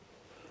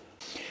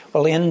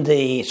Well, in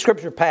the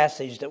scripture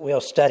passage that we'll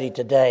study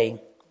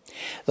today,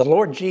 the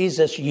Lord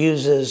Jesus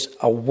uses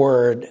a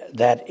word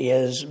that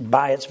is,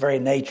 by its very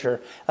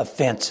nature,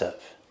 offensive.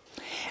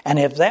 And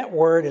if that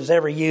word is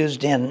ever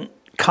used in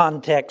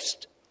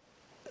context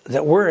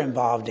that we're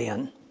involved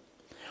in,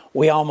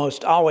 we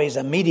almost always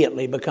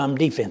immediately become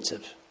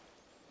defensive.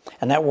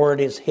 And that word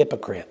is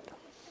hypocrite.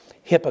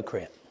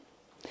 Hypocrite.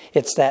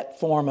 It's that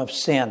form of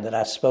sin that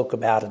I spoke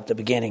about at the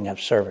beginning of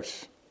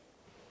service.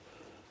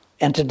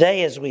 And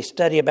today, as we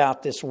study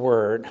about this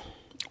word,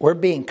 we're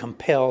being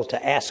compelled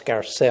to ask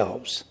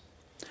ourselves,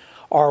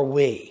 are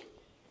we,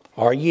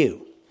 are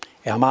you,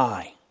 am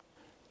I,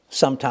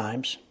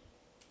 sometimes,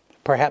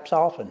 perhaps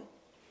often,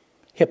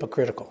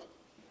 hypocritical?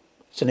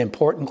 It's an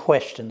important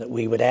question that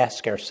we would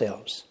ask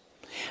ourselves,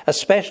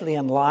 especially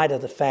in light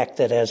of the fact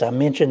that, as I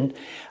mentioned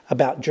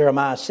about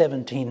Jeremiah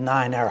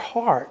 17:9, our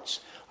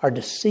hearts are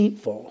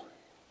deceitful.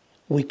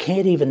 We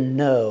can't even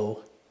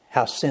know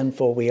how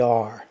sinful we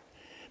are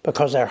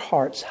because our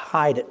hearts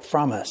hide it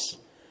from us.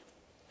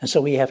 And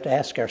so we have to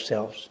ask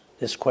ourselves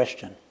this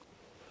question.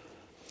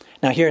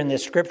 Now, here in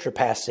this scripture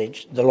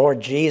passage, the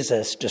Lord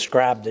Jesus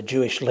described the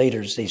Jewish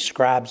leaders, these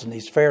scribes and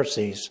these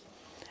Pharisees,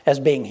 as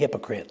being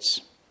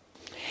hypocrites.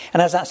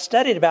 And as I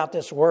studied about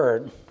this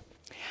word,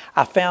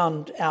 I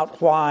found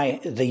out why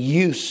the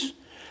use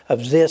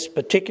of this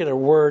particular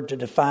word to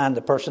define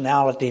the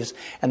personalities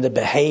and the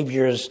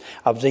behaviors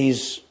of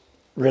these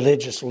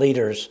religious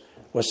leaders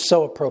was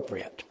so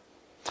appropriate.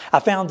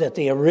 I found that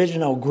the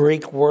original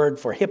Greek word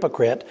for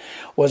hypocrite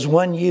was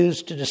one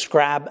used to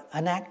describe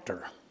an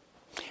actor.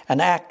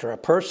 An actor, a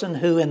person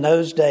who in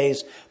those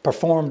days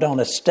performed on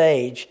a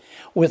stage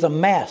with a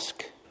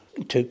mask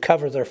to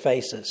cover their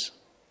faces.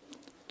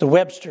 The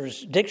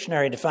Webster's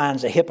Dictionary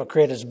defines a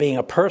hypocrite as being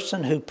a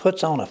person who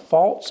puts on a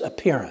false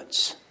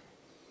appearance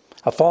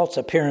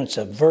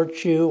of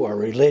virtue or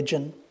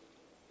religion.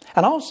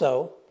 And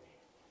also,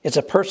 it's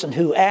a person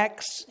who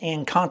acts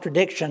in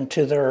contradiction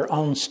to their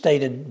own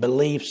stated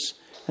beliefs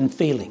and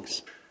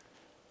feelings.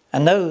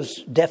 And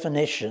those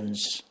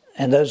definitions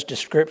and those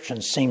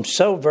descriptions seem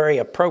so very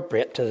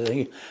appropriate to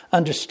the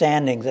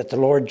understanding that the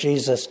Lord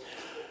Jesus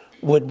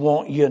would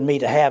want you and me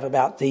to have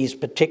about these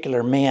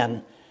particular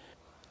men,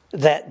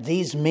 that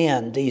these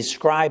men, these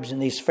scribes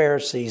and these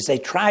Pharisees, they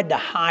tried to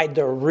hide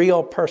their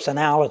real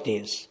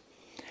personalities,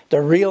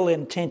 their real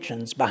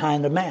intentions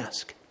behind a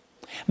mask,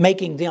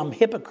 making them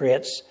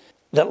hypocrites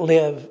that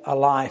live a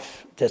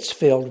life that's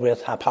filled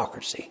with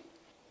hypocrisy.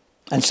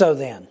 And so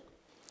then,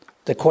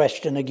 the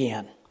question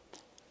again,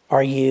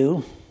 are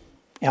you,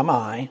 am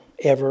I,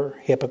 ever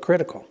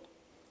hypocritical?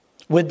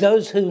 Would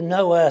those who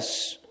know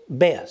us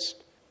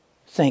best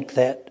think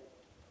that,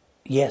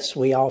 yes,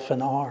 we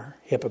often are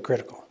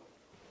hypocritical?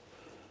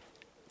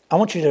 I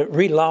want you to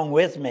read along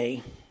with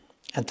me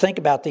and think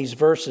about these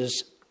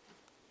verses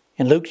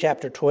in Luke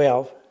chapter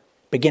 12,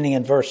 beginning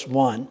in verse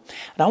 1. And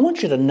I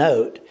want you to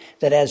note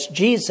that as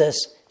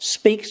Jesus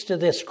speaks to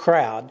this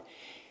crowd,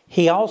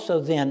 he also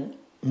then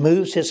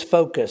moves his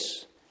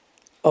focus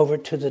over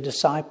to the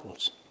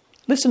disciples.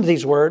 Listen to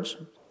these words,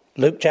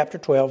 Luke chapter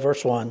 12,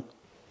 verse 1.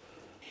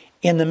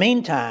 In the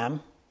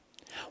meantime,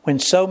 when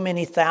so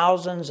many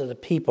thousands of the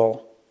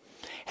people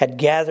had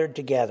gathered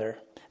together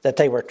that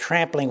they were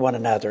trampling one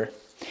another,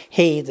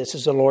 he, this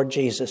is the Lord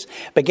Jesus,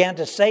 began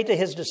to say to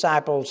his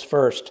disciples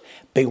first,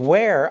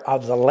 beware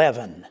of the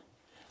leaven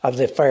of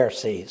the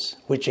Pharisees,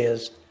 which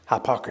is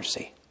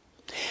hypocrisy.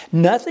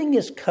 Nothing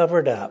is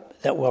covered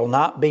up that will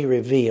not be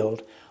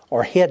revealed,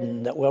 or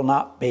hidden that will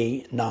not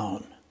be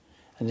known.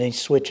 And then he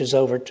switches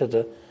over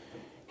to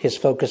his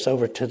focus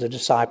over to the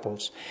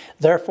disciples.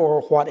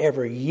 Therefore,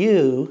 whatever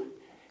you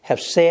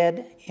have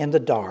said in the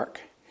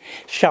dark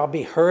shall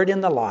be heard in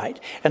the light,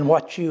 and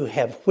what you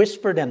have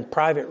whispered in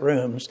private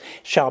rooms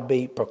shall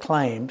be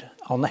proclaimed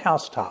on the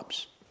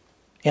housetops.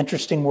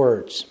 Interesting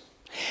words.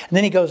 And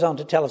then he goes on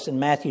to tell us in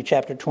Matthew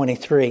chapter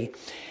 23,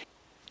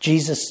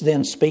 Jesus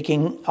then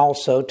speaking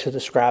also to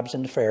the scribes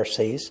and the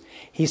Pharisees,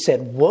 he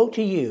said, woe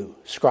to you,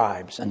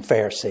 scribes and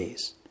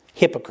Pharisees,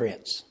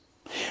 hypocrites,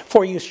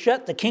 for you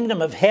shut the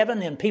kingdom of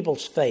heaven in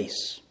people's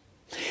face.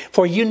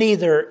 For you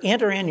neither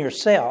enter in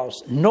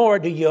yourselves, nor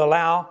do you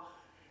allow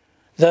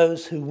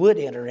those who would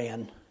enter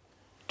in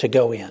to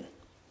go in.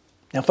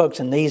 Now,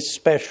 folks, in these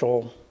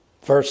special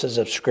verses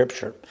of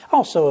Scripture,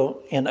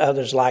 also in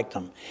others like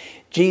them,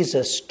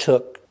 Jesus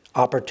took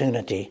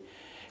opportunity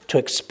to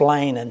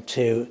explain and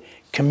to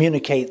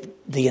communicate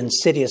the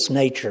insidious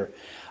nature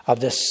of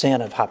this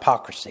sin of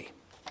hypocrisy.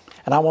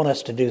 And I want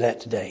us to do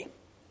that today.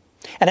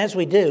 And as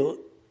we do,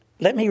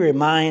 let me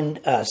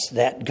remind us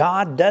that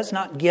God does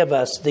not give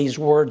us these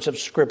words of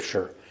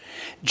Scripture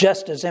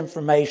just as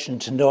information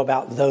to know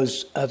about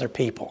those other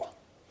people.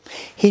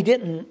 He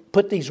didn't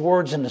put these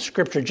words in the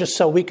Scripture just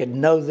so we could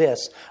know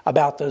this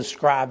about those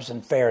scribes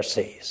and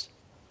Pharisees.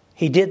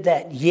 He did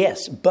that,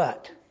 yes,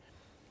 but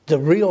the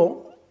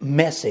real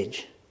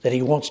message that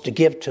he wants to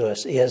give to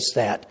us is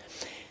that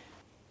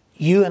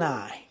you and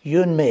I,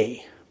 you and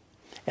me,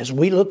 as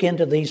we look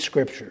into these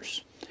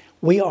Scriptures,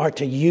 we are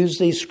to use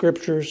these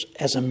Scriptures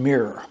as a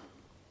mirror.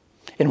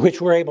 in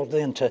which we're able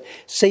then to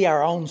see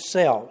our own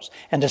selves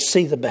and to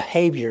see the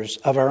behaviors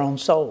of our own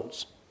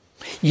souls.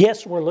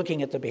 Yes, we're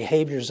looking at the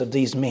behaviors of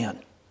these men,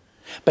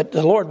 but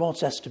the Lord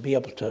wants us to be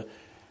able to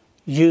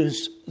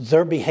use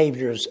their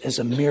behaviors as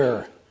a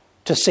mirror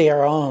to see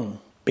our own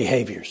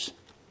behaviors.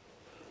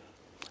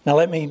 Now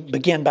let me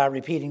begin by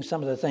repeating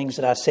some of the things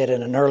that I said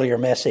in an earlier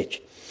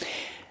message.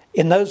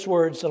 In those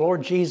words, the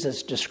Lord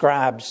Jesus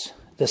describes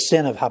the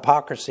sin of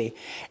hypocrisy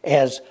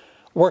as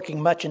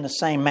working much in the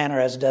same manner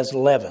as does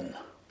leaven.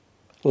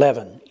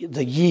 Leaven,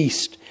 the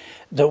yeast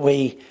that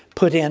we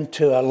put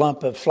into a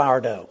lump of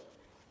flour dough.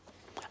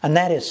 And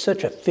that is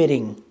such a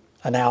fitting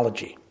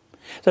analogy.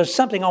 There's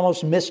something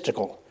almost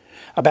mystical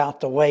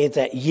about the way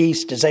that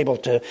yeast is able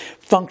to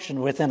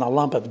function within a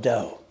lump of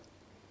dough.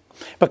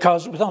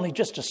 Because with only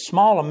just a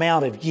small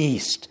amount of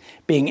yeast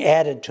being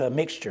added to a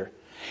mixture,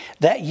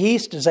 that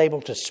yeast is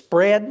able to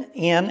spread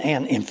in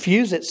and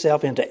infuse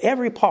itself into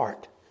every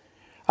part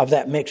of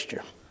that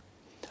mixture,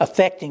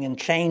 affecting and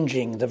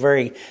changing the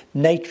very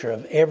nature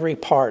of every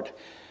part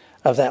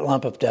of that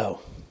lump of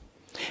dough.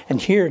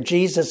 And here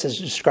Jesus is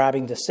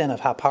describing the sin of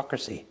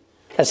hypocrisy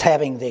as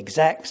having the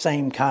exact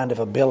same kind of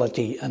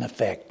ability and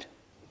effect.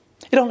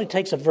 It only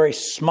takes a very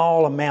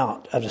small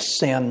amount of the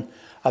sin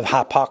of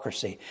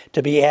hypocrisy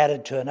to be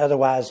added to an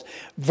otherwise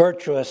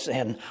virtuous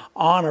and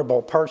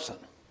honorable person,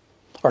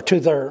 or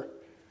to their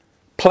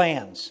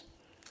plans,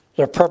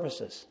 their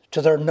purposes,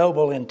 to their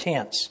noble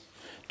intents,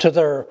 to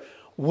their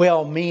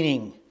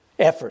well-meaning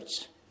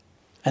efforts.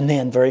 And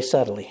then very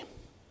subtly,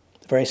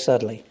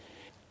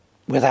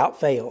 without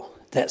fail,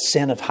 that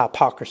sin of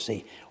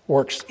hypocrisy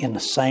works in the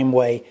same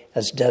way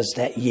as does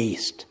that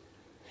yeast.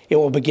 It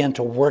will begin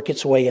to work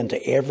its way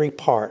into every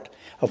part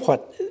of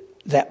what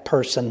that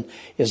person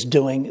is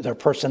doing, their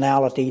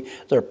personality,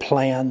 their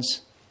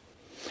plans.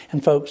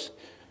 And folks,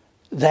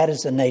 that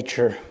is the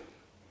nature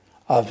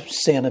of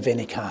sin of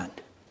any kind.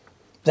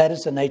 That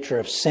is the nature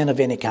of sin of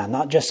any kind,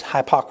 not just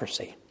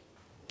hypocrisy,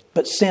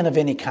 but sin of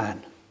any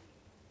kind.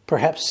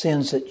 Perhaps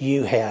sins that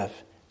you have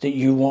that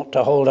you want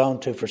to hold on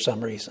to for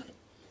some reason.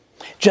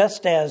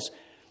 Just as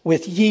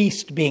with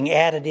yeast being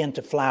added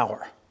into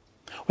flour,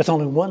 with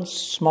only one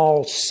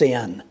small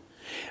sin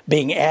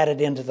being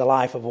added into the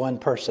life of one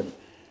person,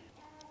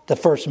 the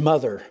first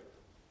mother,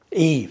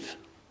 Eve,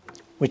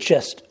 with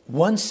just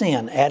one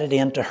sin added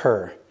into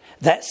her,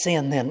 that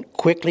sin then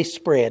quickly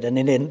spread and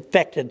it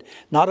infected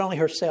not only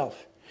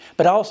herself,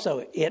 but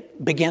also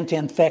it began to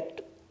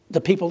infect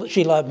the people that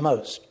she loved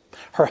most,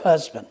 her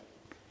husband,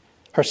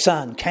 her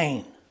son,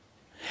 Cain.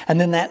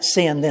 And then that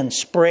sin then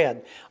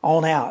spread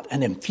on out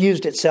and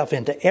infused itself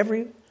into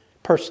every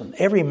person,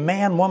 every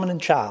man, woman,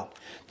 and child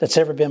that's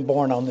ever been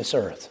born on this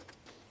earth.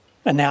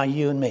 And now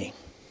you and me,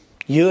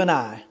 you and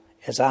I,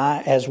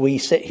 as we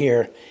sit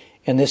here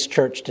in this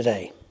church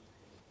today,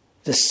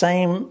 the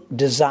same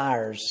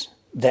desires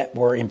that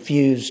were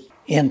infused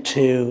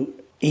into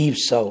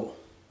Eve's soul,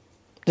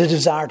 the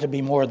desire to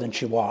be more than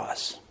she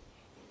was,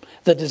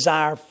 the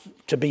desire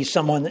to be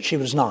someone that she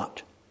was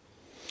not,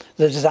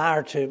 the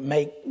desire to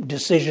make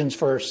decisions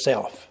for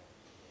herself,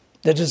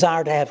 the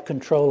desire to have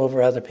control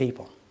over other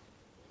people,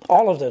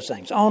 all of those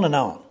things, on and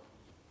on.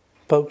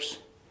 Folks,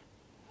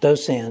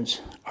 those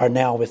sins are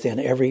now within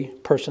every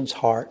person's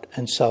heart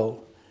and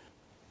soul,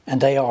 and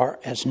they are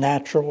as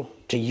natural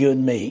to you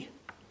and me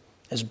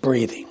as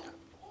breathing.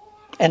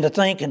 And to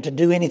think and to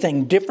do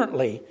anything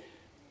differently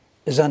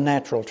is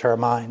unnatural to our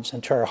minds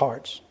and to our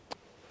hearts.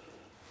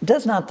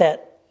 Does not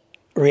that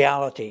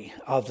reality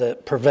of the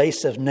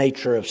pervasive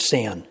nature of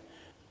sin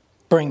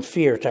bring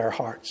fear to our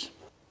hearts?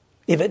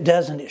 If it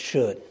doesn't, it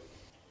should.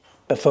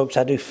 But folks,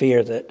 I do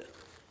fear that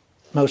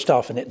most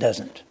often it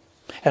doesn't.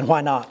 And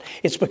why not?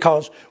 It's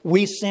because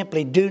we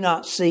simply do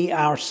not see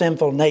our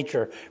sinful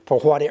nature for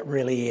what it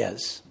really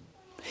is.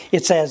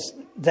 It's as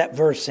that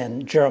verse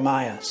in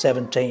Jeremiah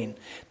 17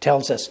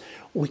 tells us,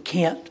 we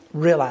can't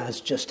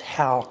realize just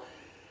how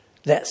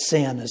that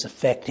sin is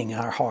affecting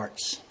our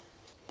hearts.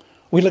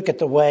 We look at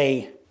the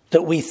way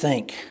that we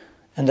think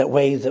and the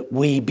way that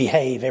we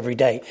behave every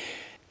day.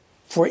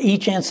 For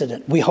each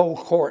incident, we hold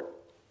court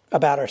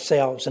about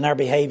ourselves and our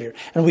behavior,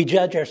 and we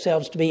judge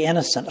ourselves to be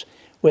innocent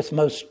with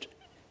most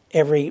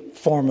every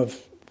form of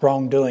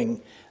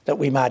wrongdoing that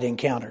we might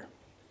encounter.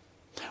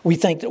 We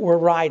think that we're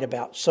right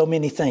about so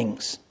many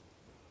things.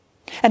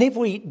 And if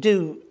we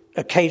do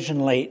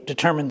occasionally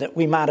determine that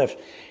we might have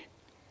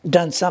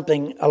done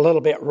something a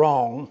little bit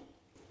wrong,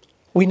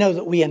 we know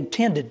that we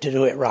intended to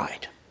do it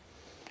right.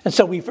 And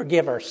so we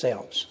forgive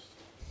ourselves.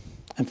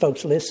 And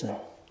folks, listen,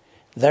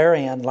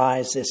 therein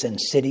lies this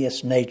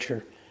insidious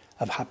nature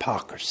of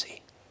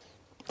hypocrisy.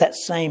 That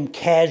same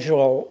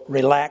casual,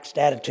 relaxed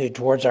attitude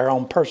towards our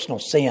own personal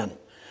sin,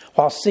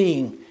 while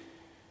seeing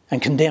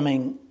and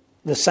condemning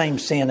the same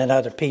sin in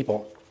other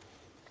people,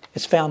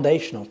 is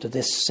foundational to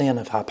this sin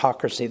of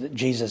hypocrisy that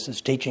Jesus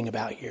is teaching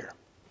about here.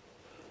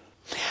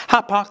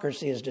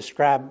 Hypocrisy is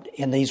described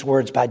in these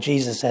words by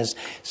Jesus as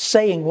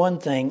saying one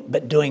thing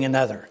but doing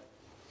another.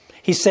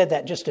 He said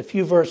that just a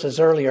few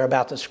verses earlier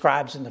about the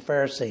scribes and the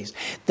Pharisees.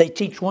 They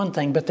teach one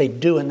thing but they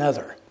do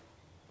another.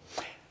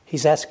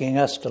 He's asking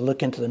us to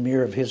look into the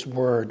mirror of His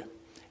Word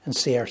and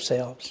see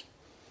ourselves.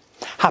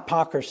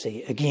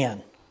 Hypocrisy,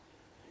 again,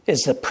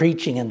 is the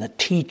preaching and the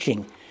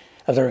teaching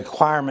of the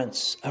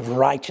requirements of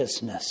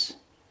righteousness.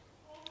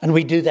 And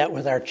we do that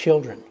with our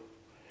children.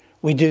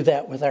 We do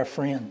that with our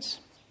friends.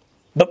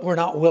 But we're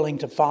not willing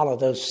to follow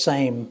those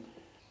same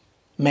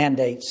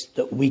mandates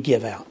that we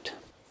give out.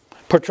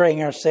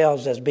 Portraying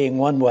ourselves as being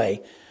one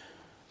way,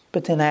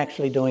 but then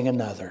actually doing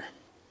another.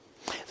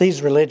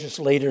 These religious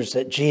leaders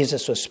that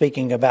Jesus was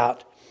speaking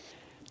about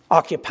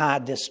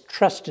occupied this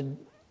trusted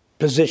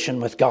position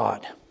with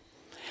God.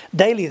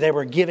 Daily they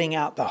were giving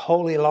out the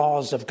holy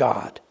laws of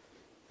God.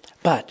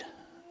 But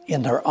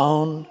in their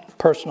own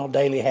personal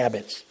daily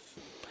habits,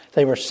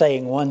 they were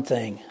saying one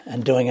thing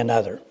and doing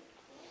another.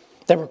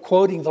 They were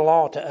quoting the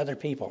law to other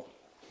people,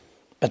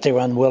 but they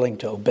were unwilling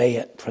to obey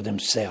it for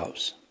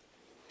themselves.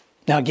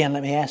 Now again,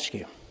 let me ask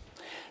you,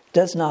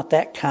 does not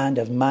that kind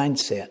of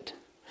mindset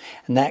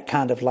and that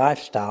kind of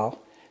lifestyle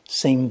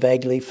seem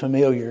vaguely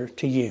familiar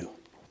to you?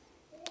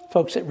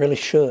 Folks, it really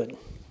should.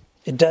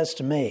 It does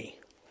to me.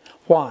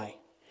 Why?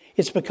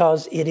 It's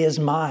because it is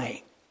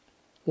my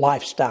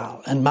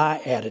lifestyle and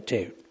my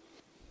attitude.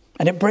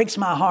 And it breaks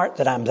my heart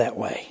that I'm that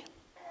way.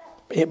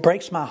 It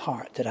breaks my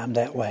heart that I'm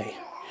that way.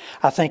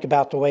 I think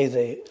about the way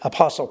the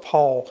Apostle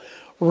Paul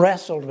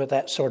wrestled with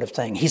that sort of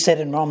thing. He said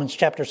in Romans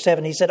chapter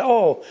 7, he said,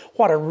 "Oh,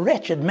 what a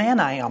wretched man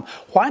I am.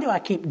 Why do I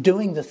keep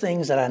doing the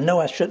things that I know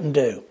I shouldn't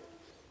do?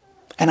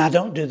 And I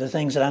don't do the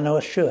things that I know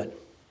I should."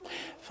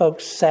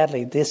 Folks,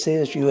 sadly, this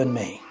is you and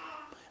me.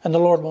 And the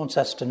Lord wants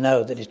us to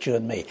know that it's you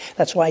and me.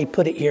 That's why He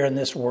put it here in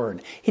this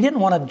word. He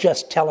didn't want to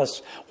just tell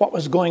us what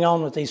was going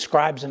on with these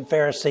scribes and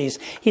Pharisees.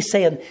 He's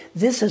saying,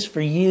 this is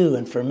for you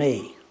and for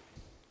me.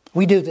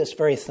 We do this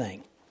very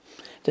thing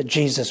that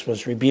Jesus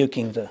was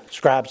rebuking the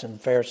scribes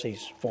and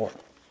Pharisees for.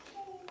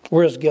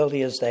 We're as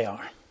guilty as they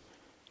are.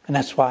 And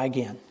that's why,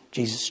 again,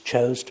 Jesus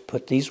chose to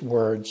put these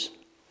words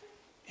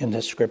in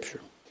this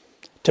scripture.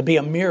 To be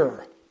a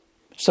mirror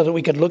so that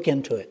we could look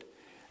into it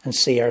and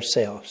see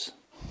ourselves.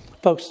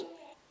 Folks,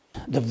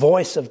 the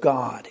voice of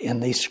God in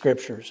these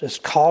scriptures is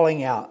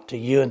calling out to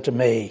you and to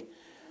me.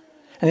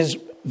 And His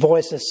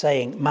voice is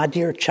saying, my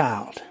dear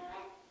child,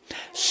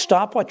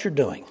 stop what you're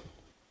doing.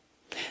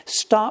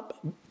 Stop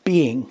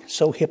being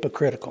so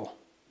hypocritical.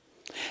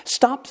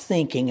 Stop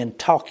thinking and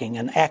talking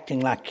and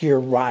acting like you're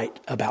right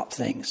about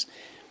things.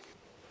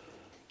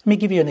 Let me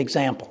give you an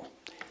example.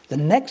 The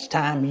next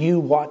time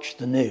you watch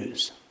the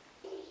news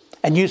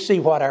and you see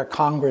what our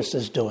Congress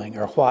is doing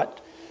or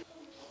what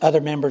other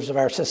members of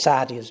our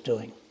society is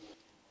doing,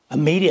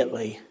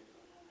 immediately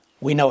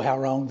we know how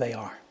wrong they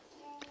are.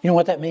 You know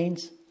what that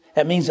means?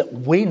 That means that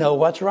we know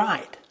what's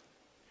right.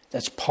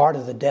 That's part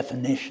of the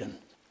definition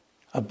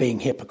of being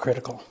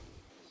hypocritical.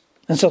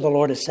 And so the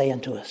Lord is saying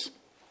to us,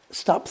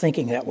 stop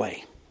thinking that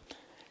way.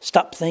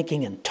 Stop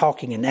thinking and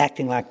talking and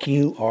acting like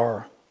you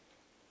are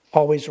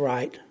always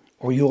right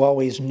or you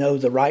always know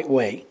the right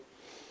way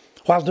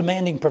while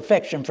demanding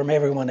perfection from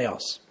everyone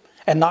else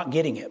and not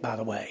getting it, by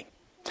the way.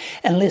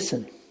 And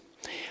listen,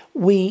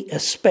 we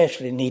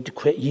especially need to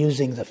quit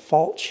using the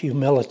false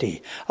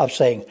humility of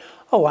saying,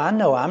 oh, I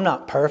know I'm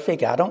not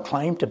perfect. I don't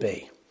claim to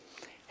be.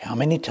 How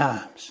many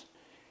times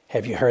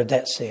have you heard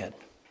that said?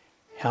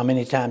 How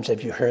many times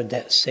have you heard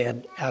that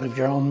said out of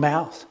your own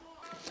mouth?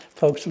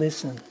 Folks,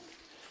 listen.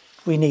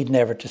 We need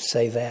never to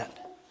say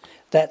that.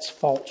 That's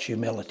false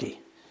humility.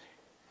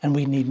 And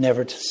we need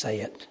never to say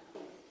it.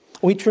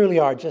 We truly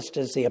are, just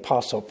as the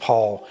Apostle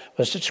Paul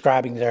was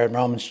describing there in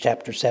Romans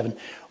chapter 7.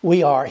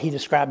 He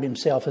described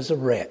himself as a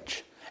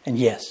wretch. And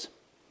yes,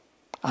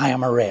 I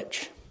am a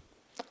wretch.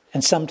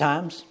 And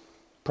sometimes,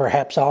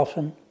 perhaps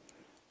often,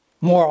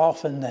 more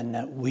often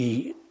than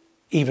we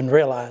even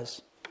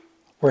realize,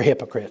 we're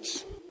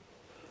hypocrites.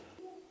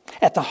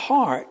 At the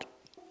heart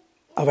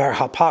of our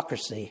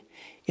hypocrisy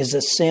is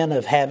the sin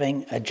of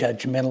having a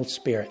judgmental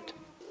spirit.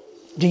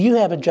 Do you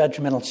have a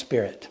judgmental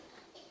spirit?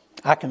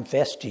 I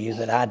confess to you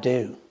that I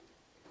do.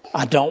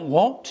 I don't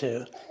want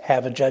to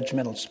have a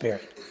judgmental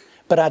spirit,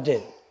 but I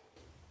do.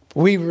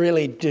 We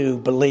really do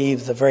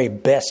believe the very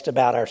best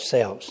about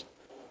ourselves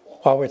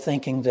while we're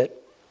thinking that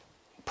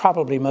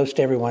probably most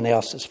everyone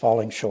else is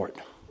falling short.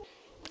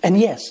 And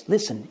yes,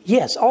 listen,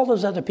 yes, all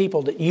those other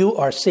people that you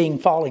are seeing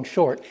falling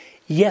short,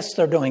 yes,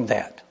 they're doing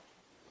that.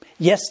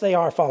 Yes, they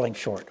are falling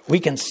short. We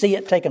can see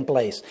it taking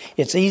place.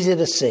 It's easy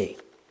to see.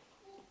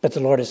 But the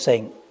Lord is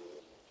saying,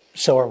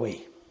 so are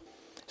we.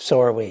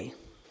 So are we.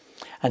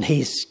 And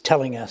He's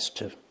telling us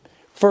to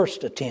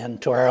first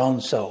attend to our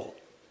own soul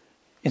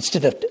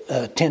instead of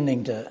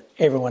attending to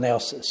everyone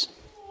else's.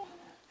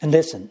 And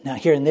listen, now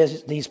here in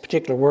these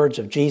particular words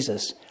of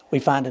Jesus, we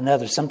find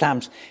another,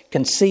 sometimes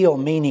concealed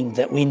meaning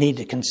that we need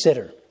to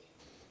consider.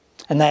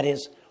 And that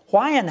is,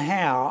 why and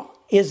how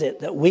is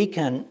it that we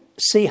can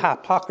see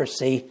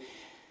hypocrisy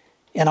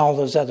in all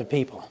those other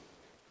people?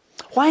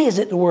 Why is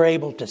it that we're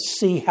able to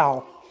see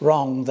how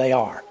wrong they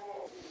are?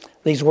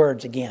 These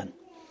words again.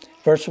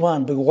 Verse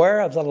 1,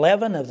 beware of the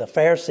leaven of the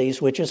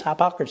Pharisees, which is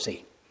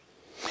hypocrisy.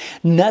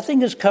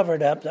 Nothing is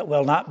covered up that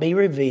will not be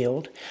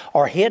revealed,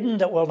 or hidden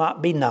that will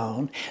not be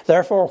known.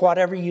 Therefore,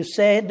 whatever you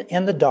said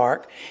in the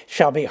dark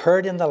shall be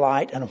heard in the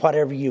light, and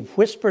whatever you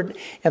whispered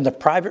in the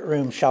private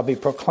room shall be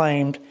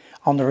proclaimed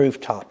on the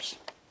rooftops.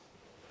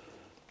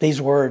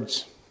 These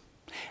words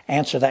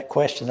answer that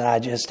question that I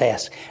just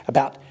asked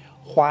about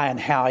why and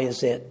how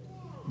is it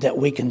that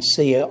we can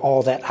see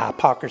all that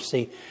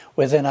hypocrisy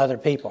within other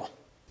people.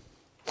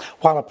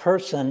 While a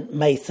person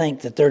may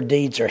think that their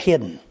deeds are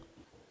hidden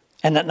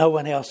and that no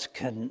one else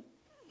can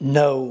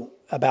know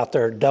about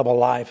their double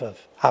life of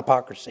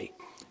hypocrisy,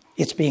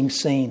 it's being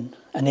seen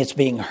and it's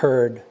being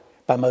heard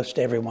by most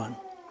everyone.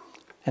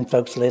 And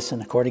folks,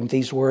 listen, according to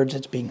these words,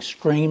 it's being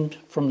screamed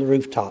from the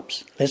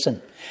rooftops.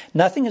 Listen,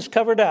 nothing is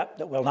covered up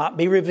that will not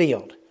be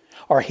revealed,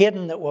 or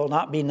hidden that will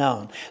not be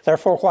known.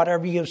 Therefore,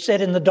 whatever you have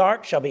said in the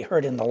dark shall be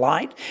heard in the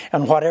light,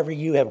 and whatever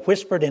you have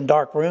whispered in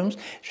dark rooms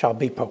shall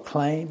be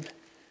proclaimed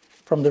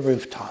from the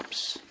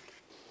rooftops.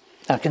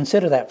 Now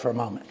consider that for a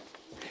moment.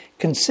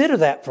 Consider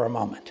that for a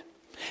moment.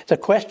 The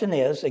question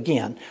is,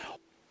 again,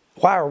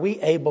 why are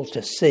we able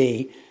to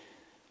see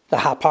the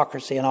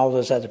hypocrisy in all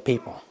those other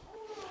people?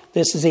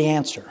 This is the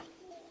answer.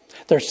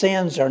 Their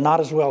sins are not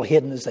as well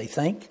hidden as they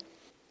think.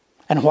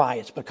 And why?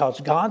 It's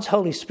because God's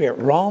Holy Spirit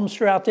roams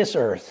throughout this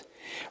earth,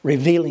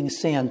 revealing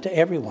sin to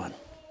everyone.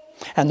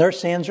 And their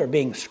sins are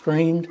being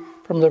screamed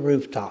from the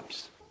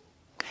rooftops.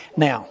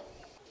 Now,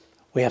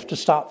 we have to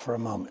stop for a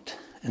moment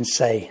and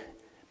say,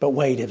 but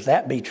wait, if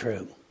that be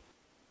true,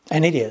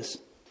 and it is,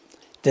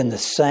 then the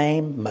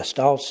same must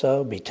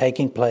also be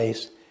taking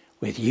place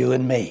with you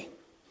and me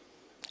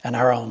and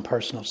our own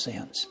personal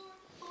sins.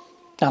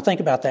 Now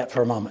think about that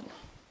for a moment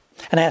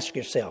and ask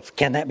yourself,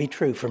 can that be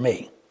true for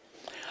me?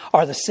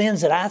 Are the sins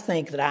that I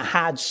think that I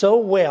hide so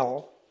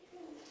well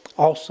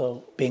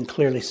also being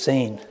clearly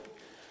seen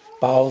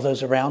by all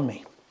those around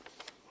me?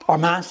 Are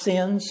my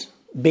sins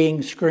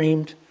being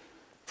screamed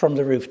from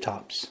the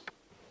rooftops?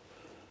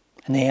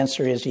 And the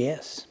answer is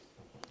yes.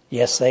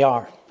 Yes, they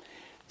are.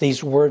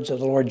 These words of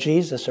the Lord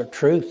Jesus are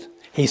truth.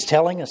 He's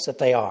telling us that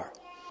they are.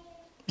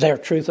 They're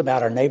truth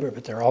about our neighbor,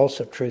 but they're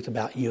also truth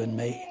about you and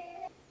me.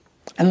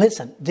 And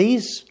listen,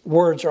 these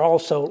words are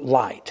also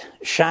light,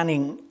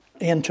 shining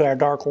into our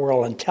dark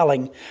world and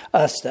telling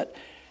us that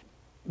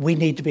we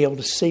need to be able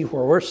to see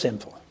where we're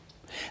sinful.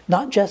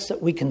 Not just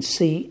that we can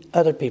see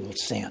other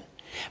people's sin,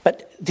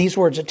 but these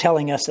words are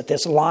telling us that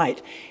this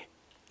light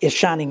is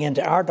shining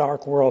into our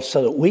dark world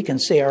so that we can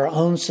see our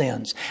own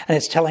sins. And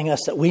it's telling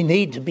us that we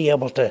need to be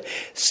able to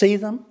see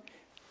them,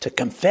 to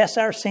confess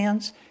our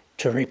sins,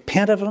 to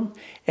repent of them,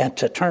 and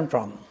to turn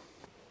from them.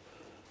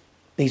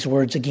 These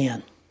words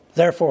again.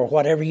 Therefore,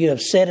 whatever you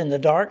have said in the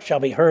dark shall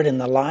be heard in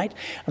the light,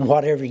 and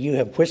whatever you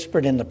have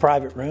whispered in the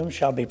private room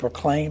shall be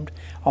proclaimed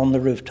on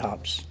the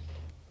rooftops.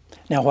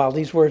 Now, while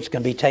these words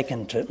can be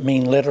taken to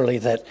mean literally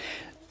that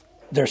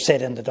they're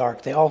said in the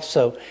dark, they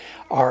also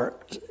are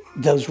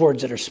those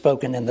words that are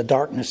spoken in the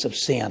darkness of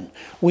sin.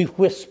 We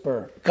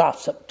whisper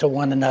gossip to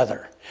one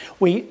another.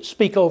 We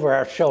speak over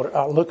our shoulder.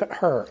 Oh, look at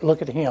her.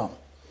 Look at him.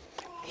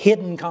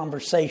 Hidden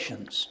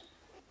conversations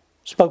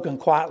spoken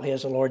quietly,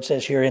 as the Lord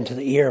says here, into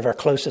the ear of our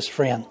closest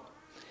friend.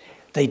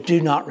 They do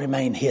not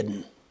remain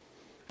hidden.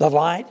 The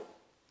light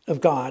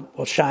of God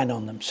will shine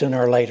on them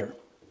sooner or later.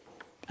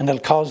 And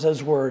it'll cause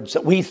those words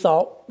that we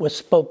thought was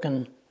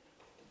spoken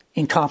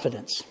in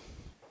confidence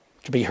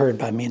to be heard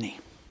by many.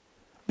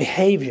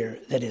 Behavior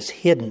that is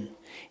hidden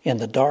in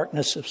the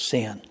darkness of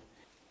sin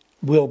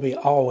will be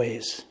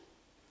always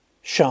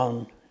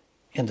shown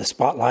in the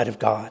spotlight of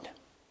God.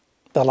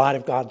 The light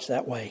of God's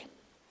that way.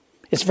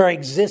 Its very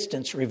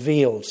existence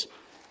reveals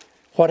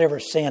whatever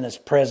sin is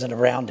present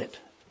around it.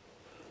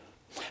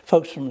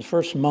 Folks, from the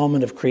first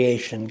moment of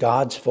creation,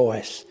 God's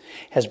voice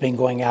has been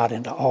going out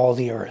into all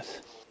the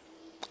earth.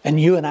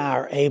 And you and I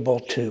are able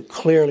to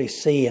clearly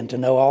see and to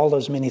know all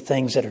those many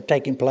things that are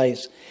taking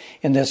place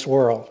in this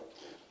world.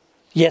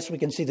 Yes, we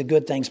can see the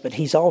good things, but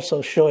He's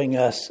also showing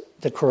us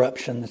the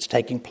corruption that's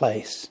taking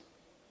place.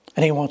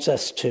 And He wants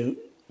us to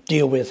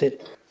deal with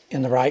it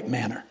in the right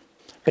manner.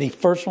 But He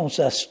first wants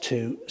us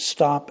to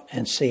stop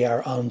and see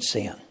our own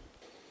sin.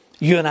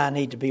 You and I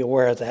need to be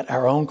aware that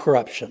our own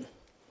corruption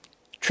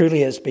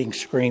truly is being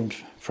screamed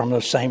from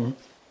those same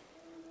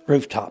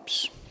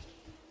rooftops.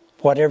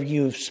 Whatever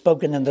you've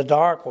spoken in the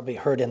dark will be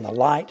heard in the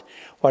light.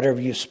 Whatever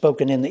you've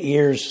spoken in the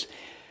ears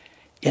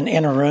in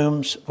inner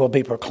rooms will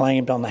be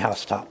proclaimed on the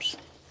housetops.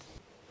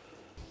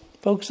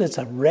 Folks, it's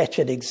a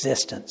wretched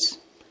existence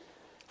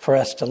for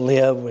us to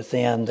live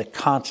within the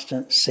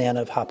constant sin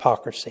of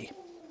hypocrisy.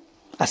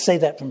 I say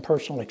that from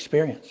personal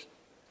experience.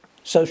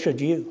 So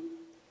should you.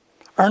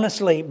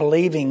 Earnestly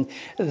believing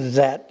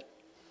that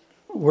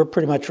we're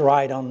pretty much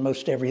right on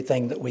most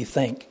everything that we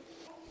think,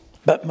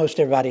 but most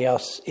everybody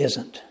else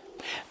isn't.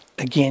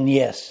 Again,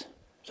 yes,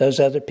 those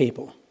other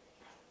people,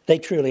 they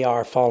truly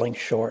are falling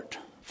short,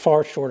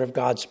 far short of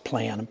God's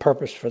plan and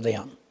purpose for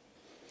them.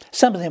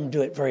 Some of them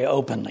do it very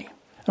openly,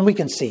 and we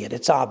can see it.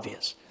 It's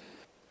obvious.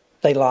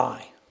 They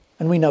lie,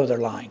 and we know they're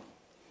lying.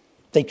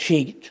 They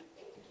cheat.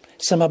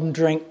 Some of them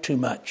drink too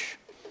much.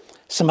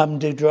 Some of them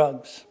do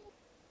drugs.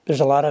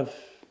 There's a lot of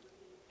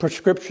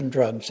prescription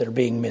drugs that are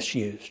being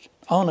misused.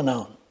 On and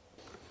on.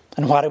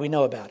 And why do we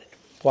know about it?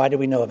 Why do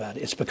we know about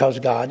it? It's because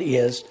God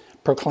is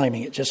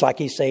proclaiming it, just like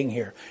He's saying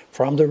here,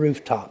 from the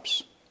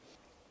rooftops.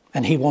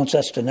 And He wants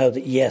us to know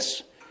that,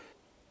 yes,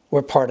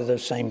 we're part of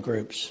those same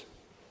groups.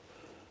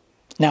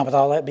 Now, with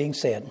all that being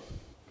said,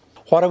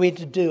 what are we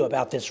to do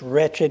about this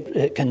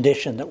wretched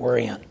condition that we're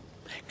in?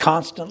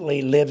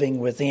 Constantly living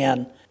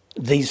within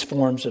these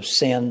forms of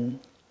sin,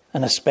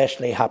 and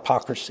especially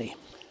hypocrisy.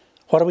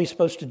 What are we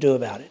supposed to do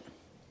about it?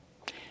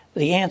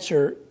 The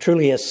answer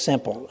truly is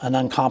simple and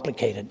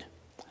uncomplicated,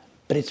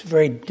 but it's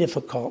very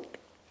difficult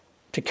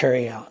to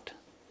carry out.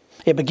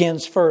 It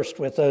begins first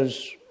with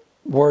those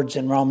words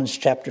in Romans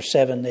chapter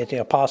 7 that the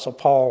Apostle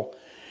Paul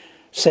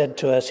said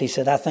to us. He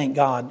said, I thank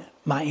God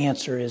my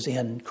answer is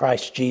in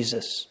Christ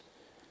Jesus,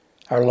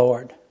 our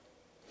Lord.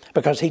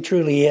 Because He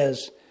truly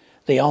is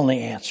the only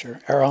answer,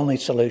 our only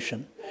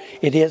solution.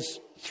 It is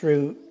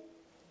through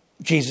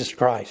Jesus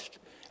Christ,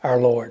 our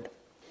Lord.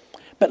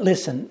 But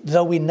listen,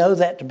 though we know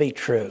that to be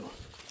true,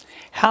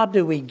 how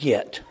do we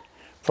get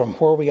from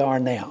where we are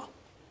now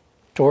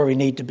to where we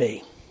need to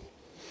be?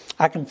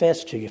 I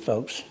confess to you,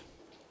 folks,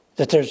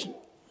 that there's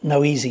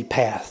no easy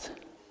path.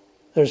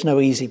 There's no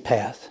easy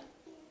path.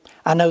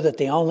 I know that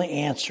the only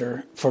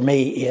answer for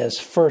me is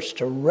first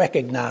to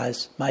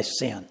recognize my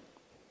sin.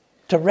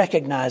 To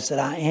recognize that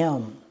I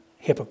am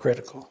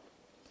hypocritical.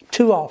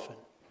 Too often.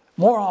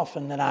 More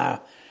often than I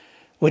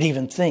would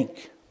even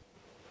think.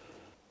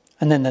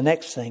 And then the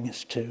next thing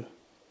is to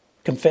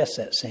confess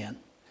that sin.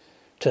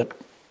 To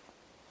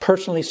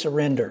personally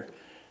surrender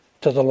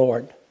to the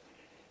Lord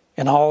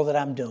in all that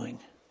I'm doing.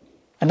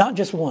 And not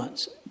just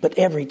once, but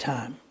every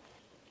time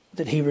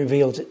that He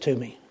reveals it to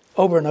me.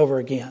 Over and over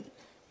again.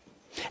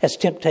 As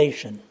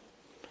temptation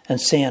and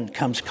sin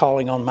comes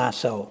calling on my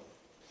soul.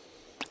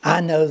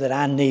 I know that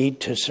I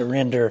need to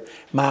surrender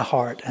my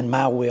heart and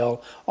my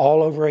will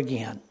all over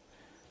again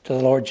to the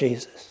Lord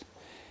Jesus.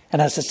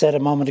 And as I said a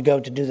moment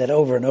ago, to do that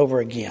over and over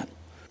again.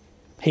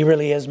 He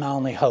really is my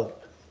only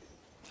hope.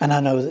 And I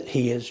know that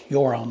He is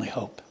your only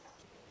hope.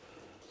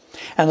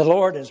 And the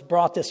Lord has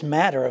brought this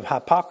matter of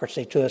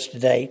hypocrisy to us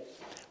today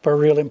for a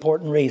real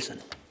important reason.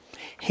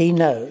 He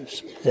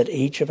knows that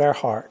each of our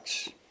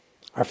hearts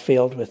are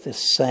filled with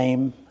this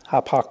same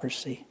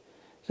hypocrisy.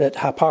 That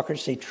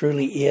hypocrisy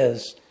truly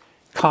is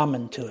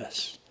common to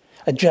us.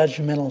 A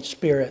judgmental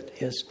spirit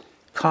is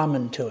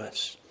common to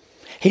us.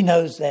 He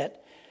knows that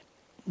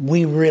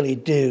we really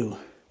do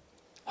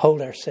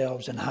hold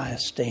ourselves in high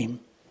esteem.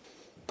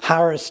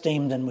 Higher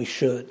esteem than we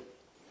should.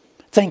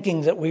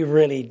 Thinking that we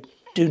really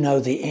do know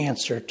the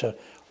answer to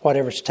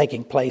whatever's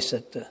taking place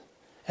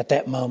at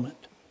that moment.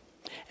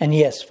 And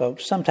yes,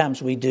 folks,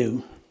 sometimes we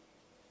do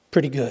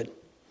pretty good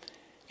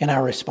in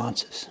our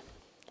responses,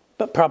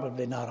 but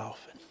probably not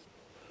often.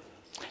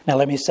 Now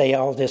let me say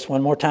all this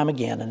one more time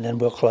again and then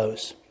we'll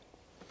close.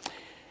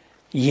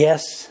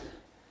 Yes,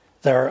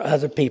 there are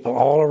other people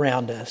all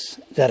around us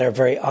that are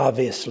very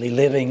obviously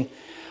living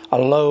a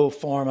low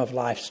form of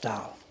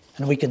lifestyle,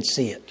 and we can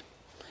see it.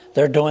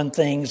 They're doing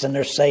things and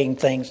they're saying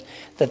things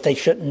that they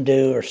shouldn't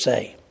do or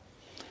say.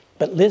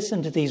 But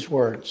listen to these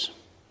words.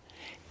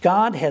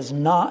 God has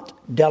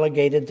not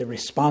delegated the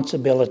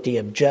responsibility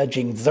of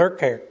judging their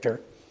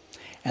character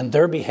and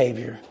their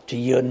behavior to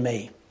you and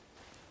me.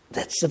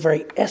 That's the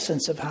very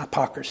essence of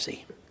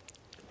hypocrisy.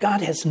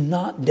 God has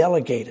not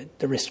delegated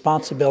the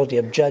responsibility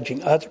of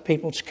judging other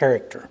people's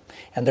character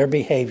and their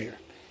behavior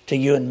to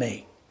you and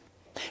me.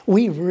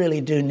 We really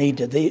do need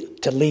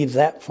to leave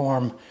that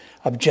form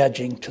of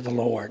judging to the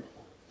Lord.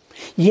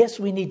 Yes,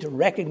 we need to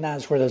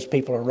recognize where those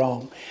people are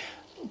wrong,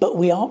 but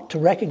we ought to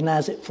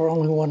recognize it for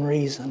only one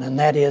reason, and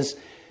that is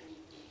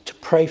to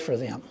pray for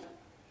them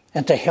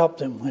and to help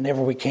them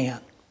whenever we can.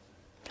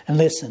 And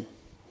listen,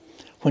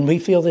 when we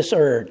feel this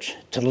urge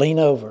to lean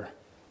over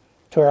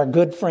to our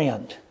good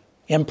friend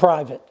in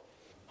private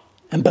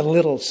and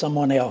belittle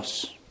someone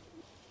else,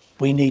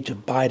 we need to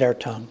bite our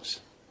tongues.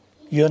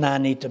 You and I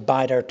need to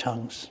bite our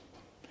tongues.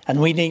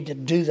 And we need to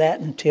do that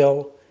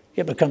until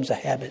it becomes a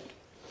habit,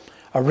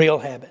 a real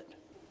habit.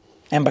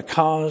 And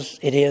because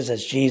it is,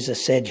 as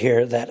Jesus said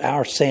here, that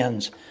our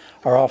sins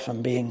are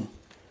often being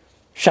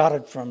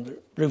shouted from the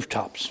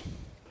rooftops,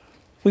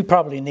 we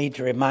probably need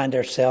to remind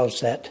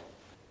ourselves that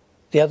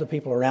the other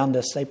people around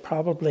us, they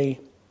probably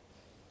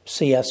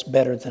see us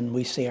better than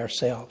we see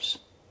ourselves.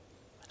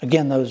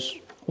 Again, those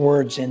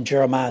words in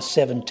Jeremiah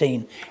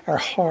 17, our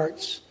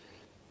hearts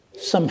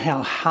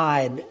somehow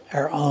hide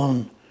our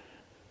own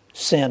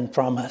sin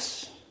from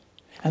us.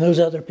 And those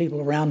other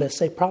people around us,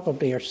 they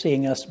probably are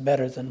seeing us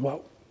better than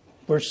what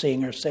we're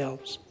seeing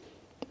ourselves.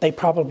 They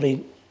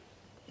probably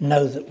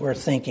know that we're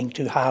thinking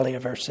too highly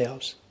of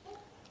ourselves.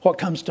 What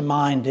comes to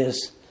mind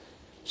is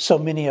so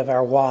many of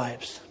our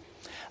wives.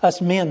 Us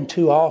men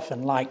too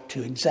often like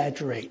to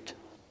exaggerate.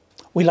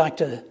 We like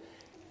to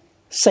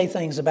say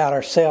things about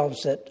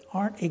ourselves that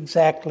aren't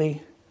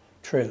exactly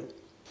true.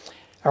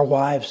 Our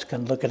wives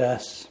can look at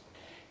us.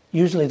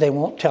 Usually they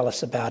won't tell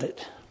us about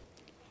it.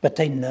 but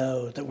they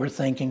know that we're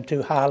thinking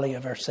too highly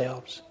of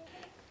ourselves.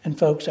 And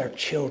folks, our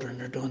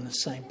children are doing the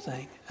same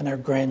thing, and our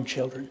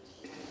grandchildren.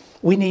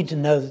 We need to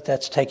know that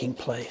that's taking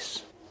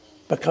place,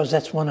 because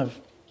that's one of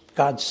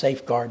God's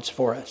safeguards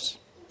for us.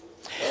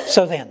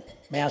 So then,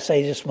 may I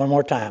say this one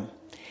more time?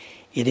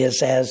 It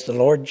is as the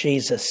Lord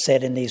Jesus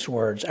said in these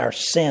words, our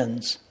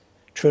sins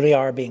truly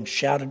are being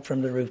shouted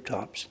from the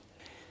rooftops,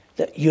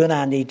 that you and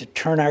I need to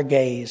turn our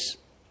gaze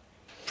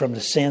from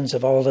the sins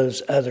of all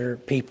those other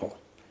people,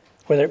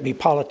 whether it be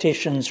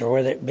politicians or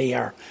whether it be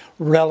our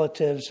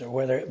relatives or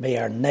whether it be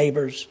our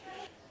neighbors.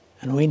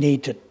 And we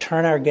need to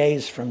turn our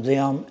gaze from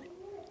them,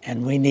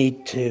 and we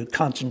need to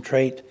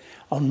concentrate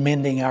on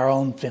mending our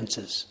own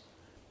fences.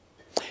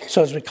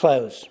 So as we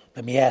close,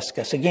 let me ask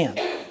us again,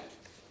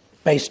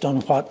 based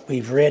on what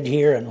we've read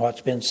here and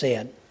what's been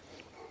said,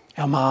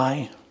 am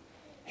I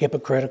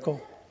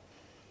hypocritical?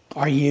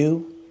 Are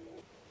you?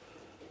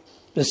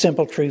 The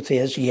simple truth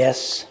is,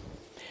 yes,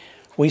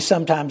 we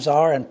sometimes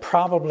are, and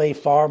probably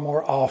far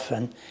more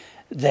often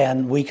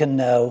than we can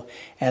know,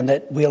 and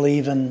that we'll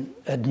even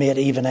admit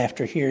even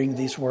after hearing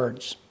these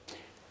words.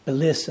 But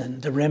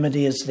listen, the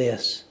remedy is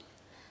this.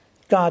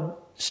 God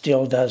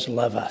still does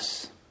love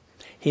us.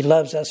 He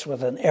loves us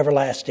with an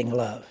everlasting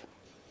love.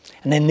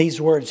 And in these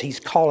words, He's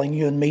calling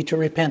you and me to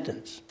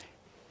repentance.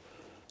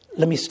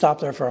 Let me stop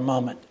there for a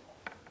moment.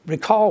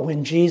 Recall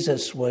when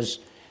Jesus was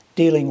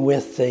dealing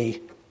with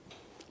the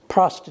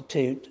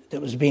prostitute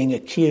that was being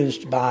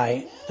accused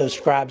by those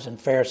scribes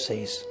and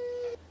Pharisees.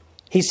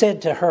 He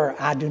said to her,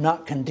 I do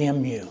not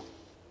condemn you.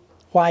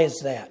 Why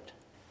is that?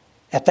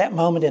 At that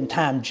moment in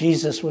time,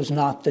 Jesus was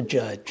not the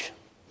judge.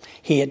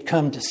 He had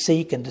come to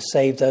seek and to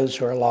save those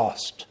who are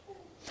lost.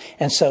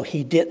 And so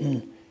He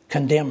didn't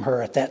condemn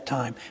her at that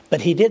time.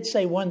 But He did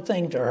say one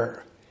thing to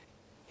her.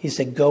 He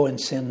said, go and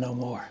sin no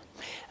more.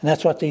 And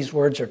that's what these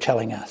words are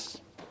telling us.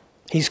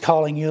 He's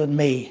calling you and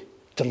me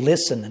to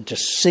listen and to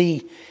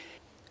see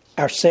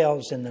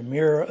ourselves in the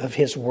mirror of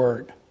His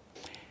Word.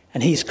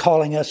 And He's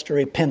calling us to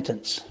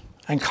repentance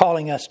and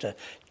calling us to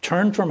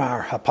turn from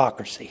our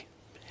hypocrisy.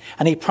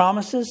 And He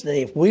promises that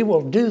if we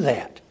will do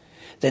that,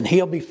 then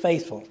He'll be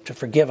faithful to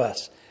forgive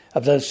us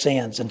of those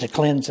sins and to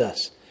cleanse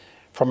us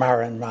from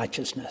our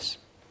unrighteousness.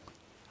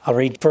 I'll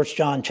read 1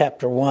 John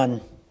chapter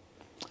 1,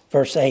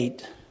 verse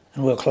 8,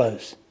 and we'll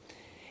close.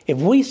 If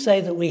we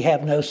say that we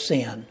have no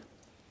sin,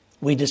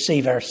 we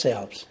deceive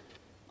ourselves.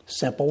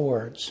 Simple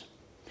words.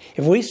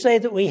 If we say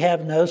that we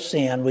have no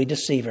sin, we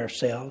deceive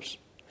ourselves,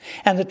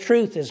 and the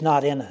truth is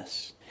not in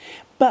us.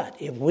 But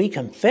if we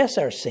confess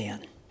our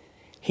sin,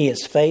 He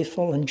is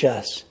faithful and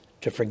just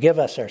to forgive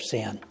us our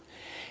sin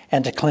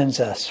and to cleanse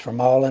us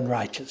from all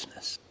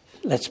unrighteousness.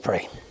 Let's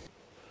pray.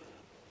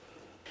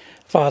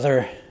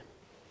 Father,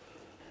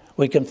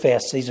 we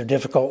confess these are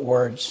difficult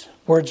words,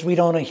 words we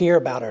don't want to hear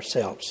about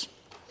ourselves.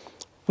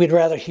 We'd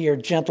rather hear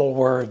gentle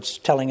words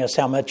telling us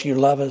how much You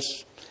love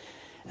us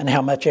and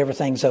how much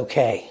everything's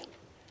okay.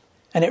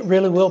 And it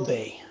really will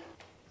be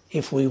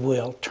if we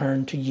will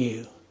turn to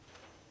You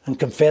and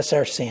confess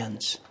our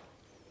sins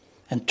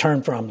and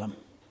turn from them.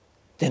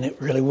 Then it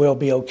really will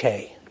be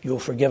okay. You'll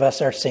forgive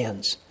us our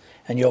sins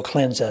and You'll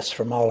cleanse us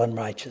from all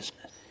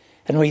unrighteousness.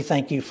 And we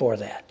thank You for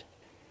that.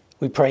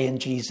 We pray in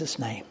Jesus'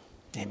 name.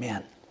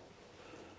 Amen.